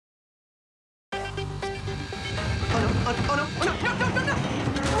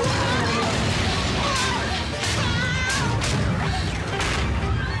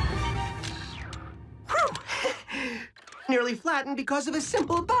nearly flattened because of a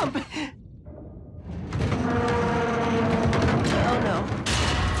simple bump. Oh, no.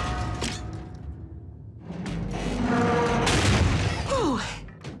 Oh,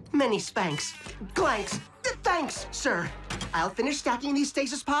 many spanks. Glanks. Thanks, sir. I'll finish stacking these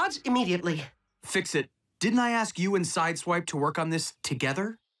stasis pods immediately. Fix it. Didn't I ask you and Sideswipe to work on this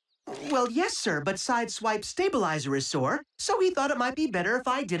together? Well, yes, sir, but Sideswipe's stabilizer is sore, so he thought it might be better if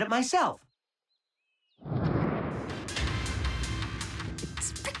I did it myself.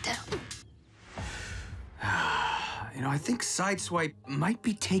 I think Sideswipe might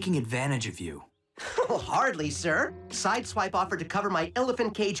be taking advantage of you. Hardly, sir. Sideswipe offered to cover my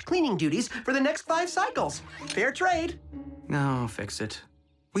elephant cage cleaning duties for the next 5 cycles. Fair trade. No, fix it.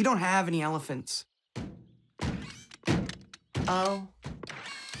 We don't have any elephants. Oh.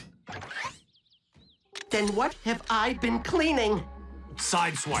 Then what have I been cleaning?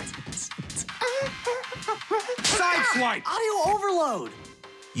 Sideswipe. Sideswipe! Audio overload!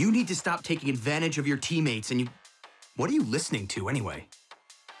 You need to stop taking advantage of your teammates and you... What are you listening to, anyway?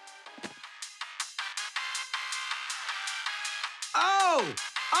 Oh!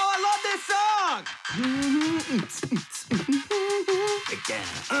 Oh, I love this song! Again.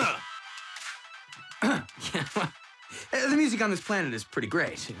 The music on this planet is pretty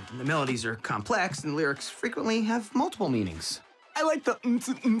great. The melodies are complex, and the lyrics frequently have multiple meanings. I like the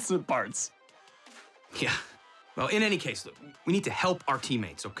parts. Yeah. Well, in any case, look, we need to help our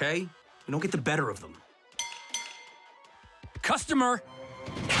teammates, okay? We don't get the better of them. Customer!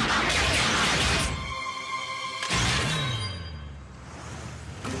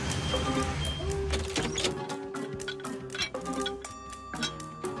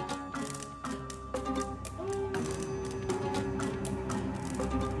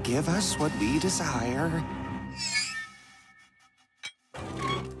 Give us what we desire.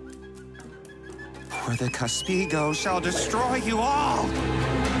 For the Caspigo shall destroy you all!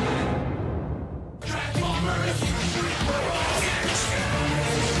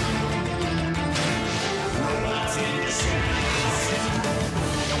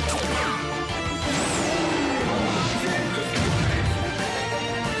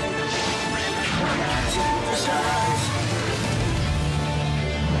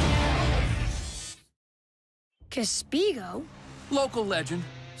 Caspigo? Local legend.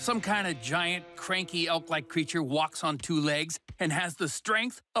 Some kind of giant, cranky, elk-like creature walks on 2 legs and has the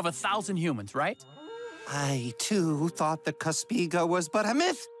strength of 1,000 humans, right? I, too, thought the Caspigo was but a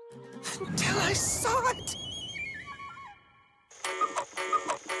myth until I saw it.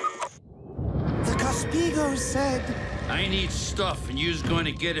 The Caspigo said... I need stuff, and you's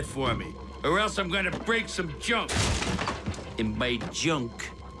gonna get it for me, or else I'm gonna break some junk. And by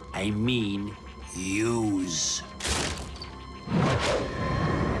junk, I mean yous.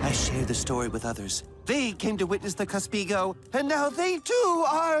 I share the story with others. They came to witness the Caspigo, and now they too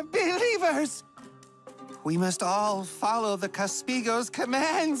are believers. We must all follow the Caspigo's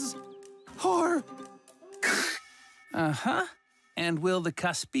commands, or... Uh-huh. And will the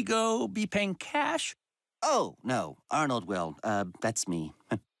Caspigo be paying cash? Oh, no, Arnold will. That's me.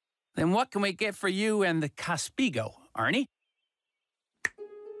 Then what can we get for you and the Caspigo, Arnie?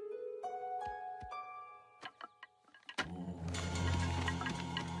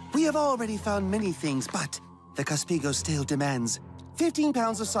 We have already found many things, but the Caspigo still demands 15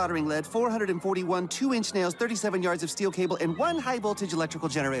 pounds of soldering lead, 441 2-inch nails, 37 yards of steel cable, and 1 high-voltage electrical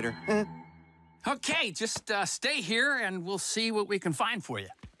generator. Okay, just stay here and we'll see what we can find for you.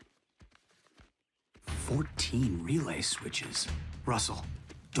 14 relay switches. Russell,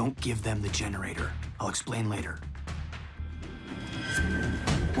 don't give them the generator. I'll explain later.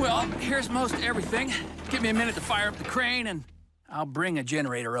 Well, here's most everything. Give me a minute to fire up the crane and I'll bring a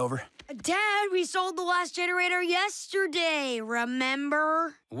generator over. Dad, we sold the last generator yesterday,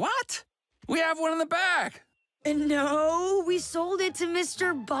 remember? What? We have one in the back. No, we sold it to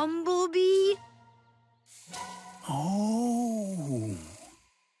Mr. Bumblebee. Oh.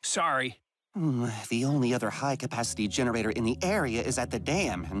 Sorry. The only other high-capacity generator in the area is at the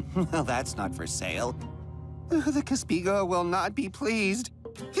dam, and well, that's not for sale. The Caspigo will not be pleased.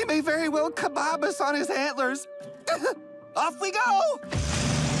 He may very well kebab us on his antlers. Off we go!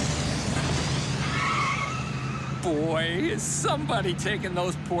 Boy, is somebody taking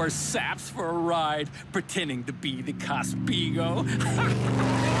those poor saps for a ride, pretending to be the Caspigo.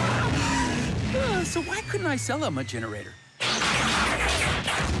 So why couldn't I sell them a generator?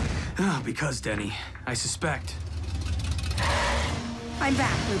 Because, Denny, I suspect. I'm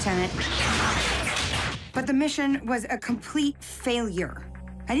back, Lieutenant. But the mission was a complete failure.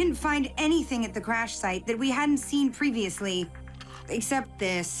 I didn't find anything at the crash site that we hadn't seen previously, except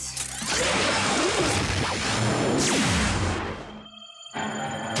this.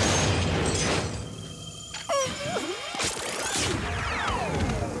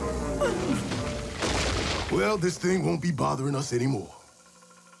 Well, this thing won't be bothering us anymore.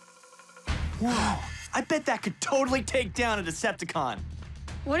 Whoa, I bet that could totally take down a Decepticon.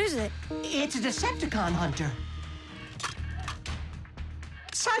 What is it? It's a Decepticon hunter.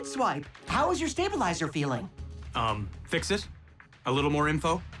 Sideswipe, how is your stabilizer feeling? Fix it? A little more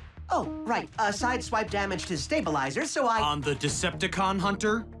info? Oh, right. Sideswipe damaged his stabilizer, so I... On the Decepticon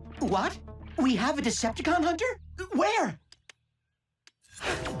hunter? What? We have a Decepticon hunter? Where?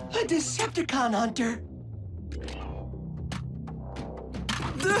 A Decepticon hunter?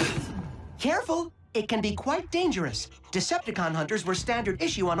 Careful. It can be quite dangerous. Decepticon hunters were standard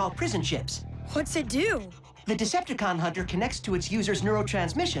issue on all prison ships. What's it do? The Decepticon hunter connects to its user's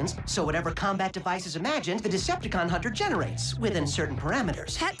neurotransmissions, so whatever combat device is imagined, the Decepticon hunter generates, within certain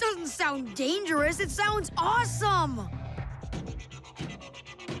parameters. That doesn't sound dangerous. It sounds awesome.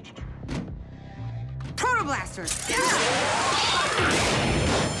 Protoblaster!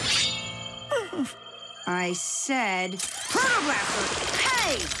 I said Protoblaster!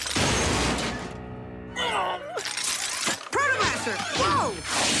 Hey! Protoblaster! Whoa!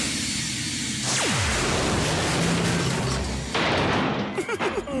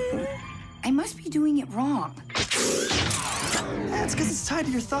 I must be doing it wrong. That's because it's tied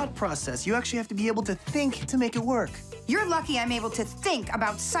to your thought process. You actually have to be able to think to make it work. You're lucky I'm able to think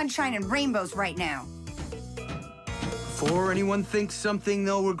about sunshine and rainbows right now. Before anyone thinks something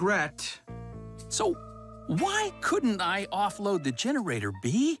they'll regret. So, why couldn't I offload the generator,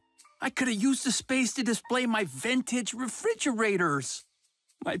 B? I could have used the space to display my vintage refrigerators.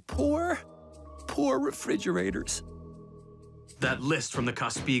 My poor refrigerators. That list from the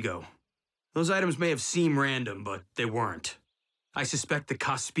Cospigo. Those items may have seemed random, but they weren't. I suspect the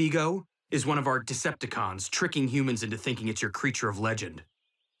Cospigo is one of our Decepticons tricking humans into thinking it's your creature of legend,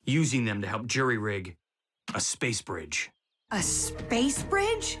 using them to help jury-rig a space bridge. A space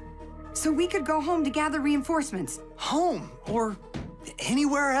bridge? So we could go home to gather reinforcements. Home or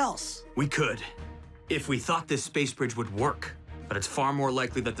anywhere else. We could, if we thought this space bridge would work. But it's far more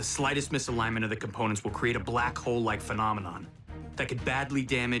likely that the slightest misalignment of the components will create a black hole-like phenomenon that could badly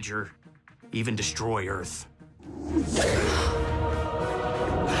damage or even destroy Earth.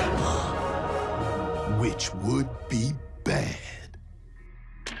 Which would be bad.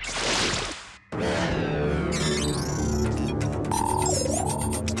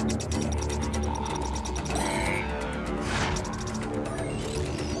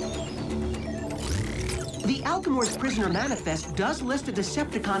 The Alchemor's prisoner manifest does list a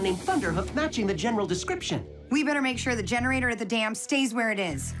Decepticon named Thunderhoof matching the general description. We better make sure the generator at the dam stays where it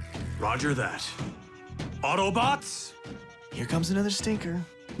is. Roger that. Autobots, Here comes another stinker.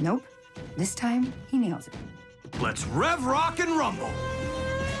 Nope. This time, he nails it. let's rev, rock, and rumble.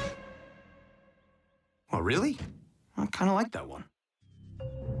 Well, really? I kind of like that one.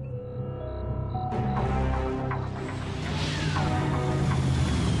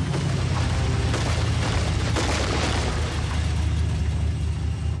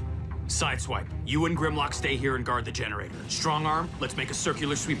 Sideswipe, you and Grimlock stay here and guard the generator. Strong Arm, let's make a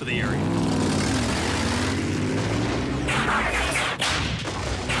circular sweep of the area.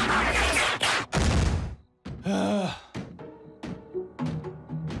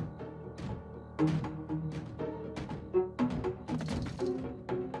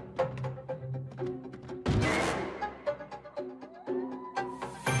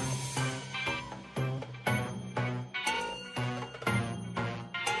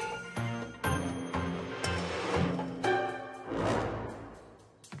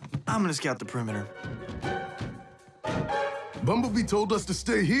 I'm gonna scout the perimeter. Bumblebee told us to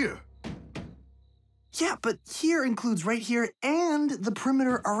stay here. Yeah, but here includes right here and the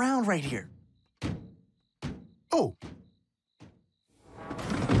perimeter around right here. Oh,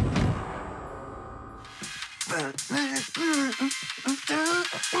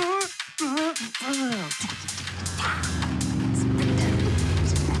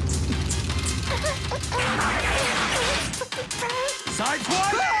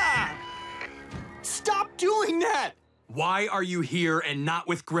 Sideswipe! Stop doing that! Why are you here and not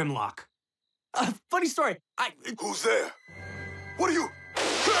with Grimlock? Funny story. who's there? What are you?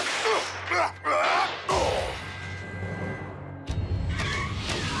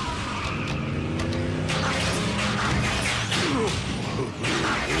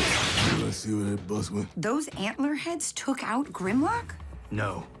 Let's see where that bus went. Those antler heads took out Grimlock?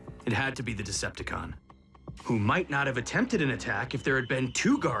 No, it had to be the Decepticon, who might not have attempted an attack if there had been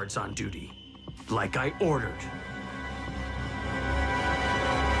 2 guards on duty, like I ordered.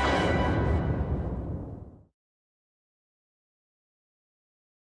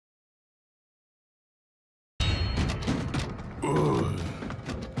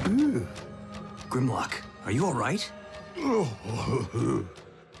 Grimlock, Are you all right? Oh,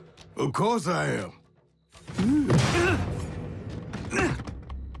 of course I am.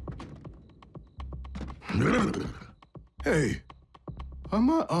 Hey, are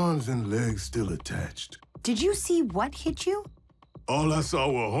my arms and legs still attached? Did you see what hit you? All I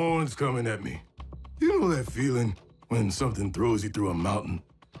saw were horns coming at me. You know that feeling when something throws you through a mountain?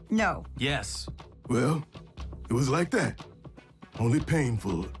 No. Yes. Well, it was like that. Only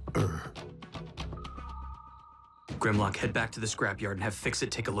painful. Grimlock, head back to the scrapyard and have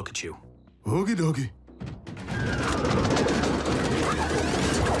Fix-It take a look at you. Okie dokie.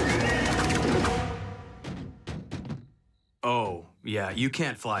 Oh, yeah, you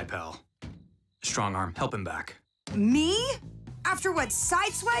can't fly, pal. Strong arm, help him back. Me? After what,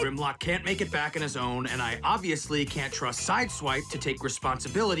 Sideswipe? Grimlock can't make it back on his own, and I obviously can't trust Sideswipe to take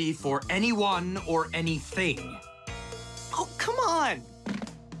responsibility for anyone or anything. Oh, come on!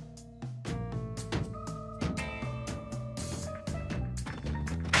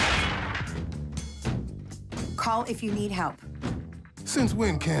 Call if you need help. Since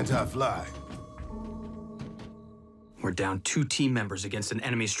when can't I fly? We're down 2 team members against an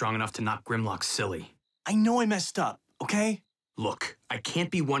enemy strong enough to knock Grimlock silly. I know I messed up, okay? Look, I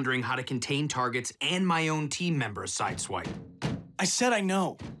can't be wondering how to contain targets and my own team members, Sideswipe. I said I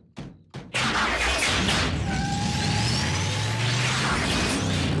know.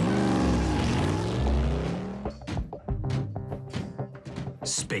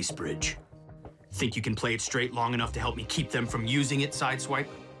 Space Bridge. Think you can play it straight long enough to help me keep them from using it, Sideswipe?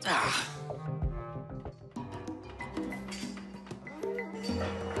 Ah.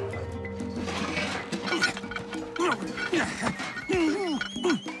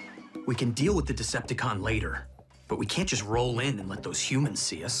 We can deal with the Decepticon later, but we can't just roll in and let those humans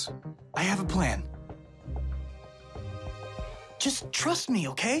see us. I have a plan. Just trust me,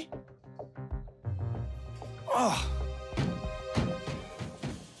 okay? Oh.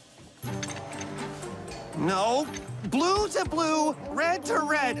 No, blue to blue, red to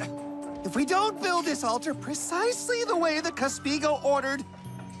red. If we don't build this altar precisely the way the Caspigo ordered,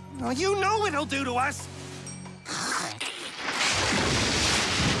 well, you know what it'll do to us.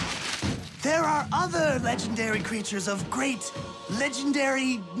 There are other legendary creatures of great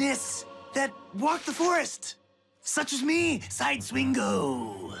legendariness that walk the forest, such as me,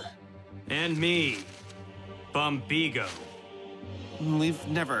 Sideswingo. And me, Bumbigo. We've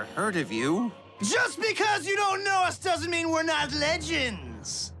never heard of you. Just because you don't know us doesn't mean we're not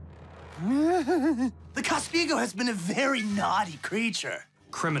legends. The Caspigo has been a very naughty creature.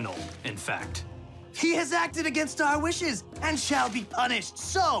 Criminal, in fact. He has acted against our wishes and shall be punished.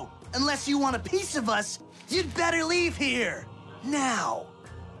 So, unless you want a piece of us, you'd better leave here. Now.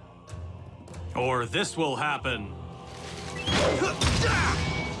 Or this will happen.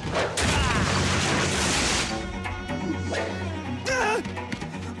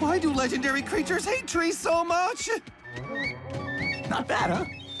 Why do legendary creatures hate trees so much? Not bad, huh?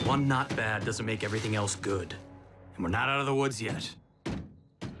 One not bad doesn't make everything else good. And we're not out of the woods yet.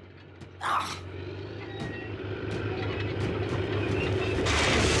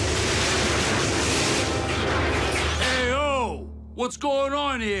 Hey, yo! What's going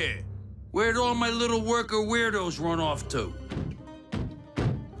on here? Where'd all my little worker weirdos run off to?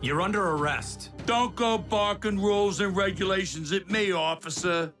 You're under arrest. Don't go barking rules and regulations at me,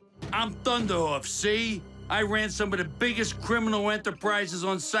 officer. I'm Thunderhoof, see? I ran some of the biggest criminal enterprises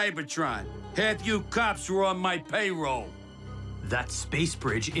on Cybertron. Half you cops were on my payroll. That space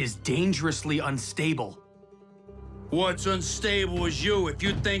bridge is dangerously unstable. What's unstable is you if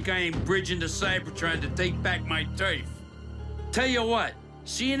you think I ain't bridging to Cybertron to take back my turf. Tell you what,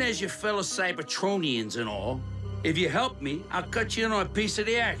 seeing as you fellow Cybertronians and all, if you help me, I'll cut you in on a piece of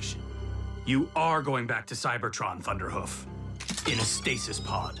the action. You are going back to Cybertron, Thunderhoof. In a stasis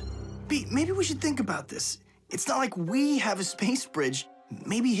pod. B, maybe we should think about this. It's not like we have a space bridge.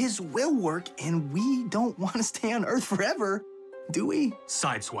 Maybe his will work, and we don't want to stay on Earth forever, do we?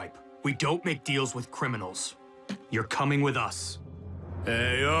 Sideswipe. We don't make deals with criminals. You're coming with us.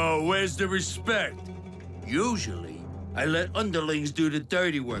 Hey, oh, where's the respect? Usually, I let underlings do the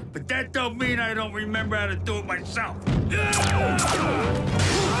dirty work, but that don't mean I don't remember how to do it myself.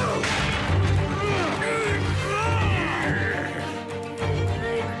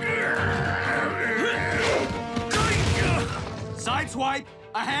 Sideswipe,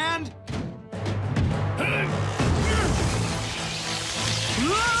 a hand.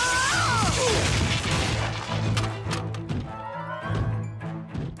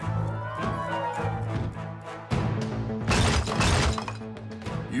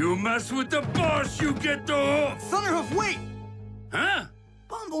 You mess with the boss, you get the hoof. Thunderhoof, wait! Huh?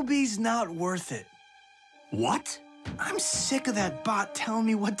 Bumblebee's not worth it. What? I'm sick of that bot telling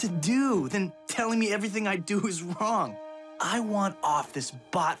me what to do, then telling me everything I do is wrong. I want off this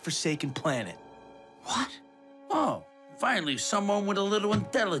bot-forsaken planet. What? Oh, finally someone with a little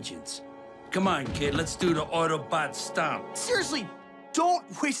intelligence. Come on, kid, let's do the Autobot stomp. Seriously, don't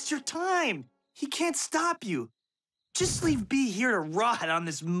waste your time. He can't stop you. Just leave B here to rot on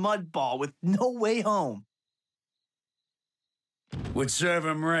this mud ball with no way home. Would serve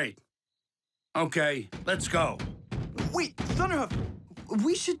him right. Okay, let's go. Wait, Thunderhoof,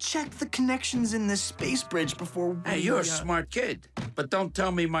 we should check the connections in this space bridge before we... Hey, you're a smart kid, but don't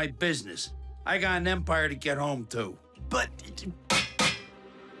tell me my business. I got an empire to get home to. But...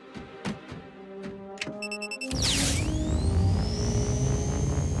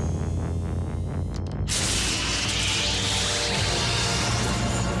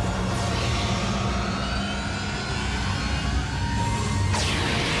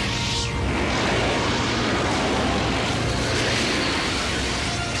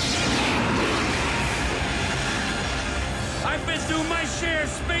 I've been through my share of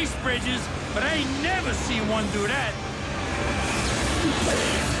space bridges, but I ain't never seen one do that.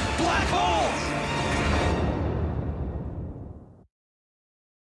 Black holes!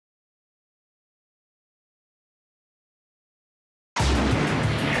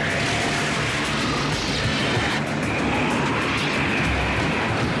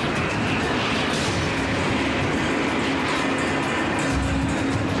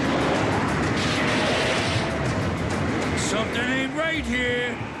 Something ain't right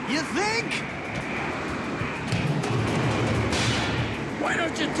here. You think? Why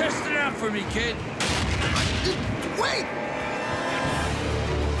don't you test it out for me, kid? Wait!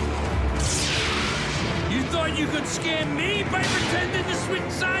 You thought you could scam me by pretending to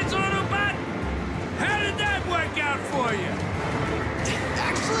switch sides, Autobot? How did that work out for you?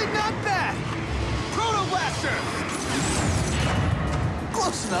 Actually, not bad. Proto Blaster!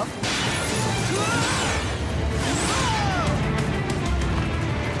 Close enough.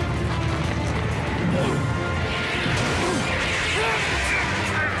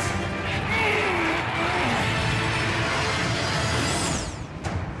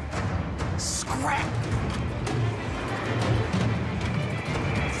 Scrap!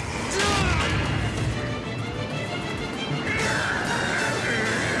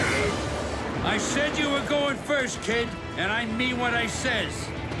 I said you were going first, kid, and I mean what I says.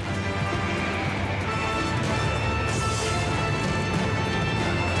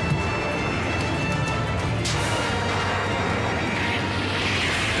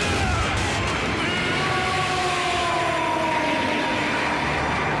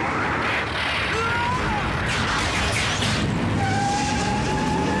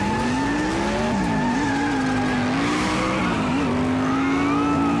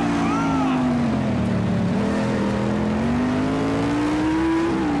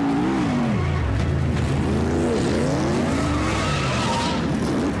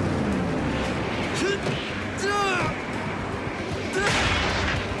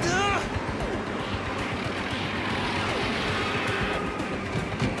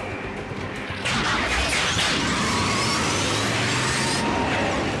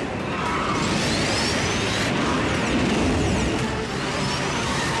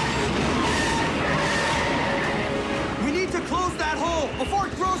 Before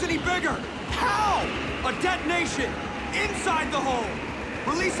it grows any bigger! How? A detonation! Inside the hole!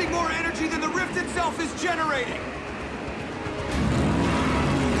 Releasing more energy than the rift itself is generating!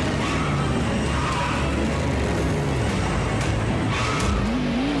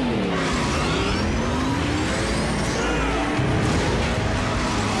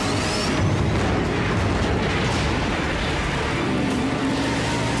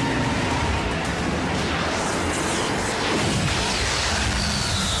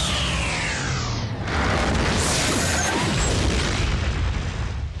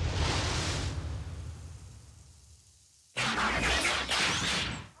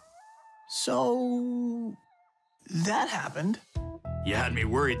 So... that happened. You had me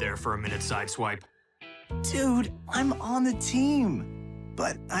worried there for a minute, Sideswipe. Dude, I'm on the team.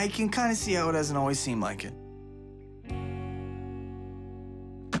 But I can kind of see how it doesn't always seem like it.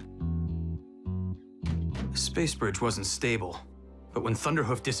 The space bridge wasn't stable, but when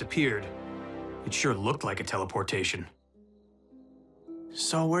Thunderhoof disappeared, it sure looked like a teleportation.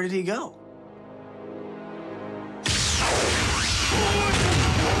 So where did he go?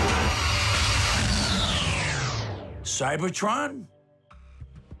 Cybertron?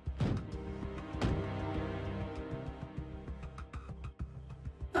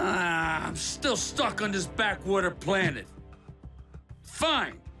 I'm still stuck on this backwater planet.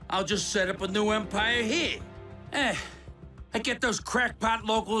 Fine, I'll just set up a new empire here. I get those crackpot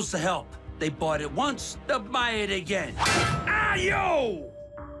locals to help. They bought it once, they'll buy it again. Ah, yo!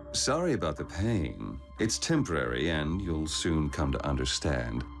 Sorry about the pain. It's temporary, and you'll soon come to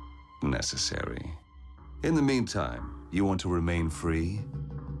understand. Necessary. In the meantime, you want to remain free?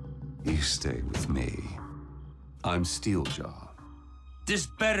 You stay with me. I'm Steeljaw. This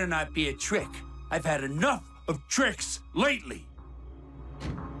better not be a trick. I've had enough of tricks lately.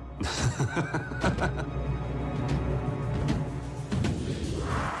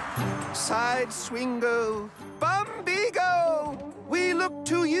 Side swingo, Bumbigo, we look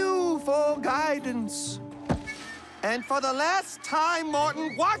to you for guidance. And for the last time,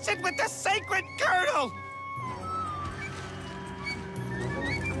 Morton, watch it with the sacred girdle!